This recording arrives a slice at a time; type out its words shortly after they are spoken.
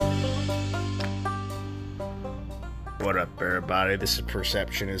What up, everybody? This is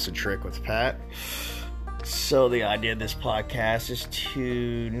Perception is a Trick with Pat. So the idea of this podcast is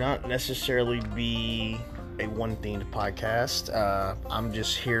to not necessarily be a one-themed podcast. I'm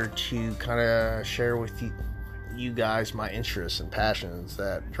just here to kind of share with you guys my interests and passions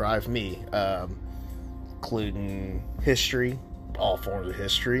that drive me, including history, all forms of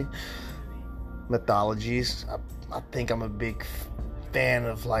history, mythologies. I think I'm a big fan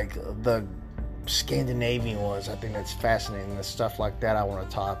of like the Scandinavian ones. I think that's fascinating. The stuff like that I want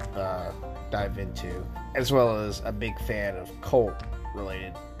to dive into, as well as a big fan of cult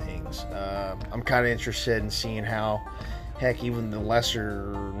related things. I'm kind of interested in seeing how heck even the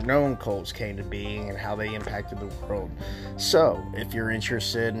lesser known cults came to being and how they impacted the world. So if you're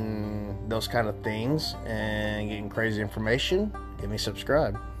interested in those kind of things and getting crazy information, give me a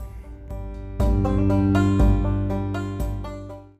subscribe.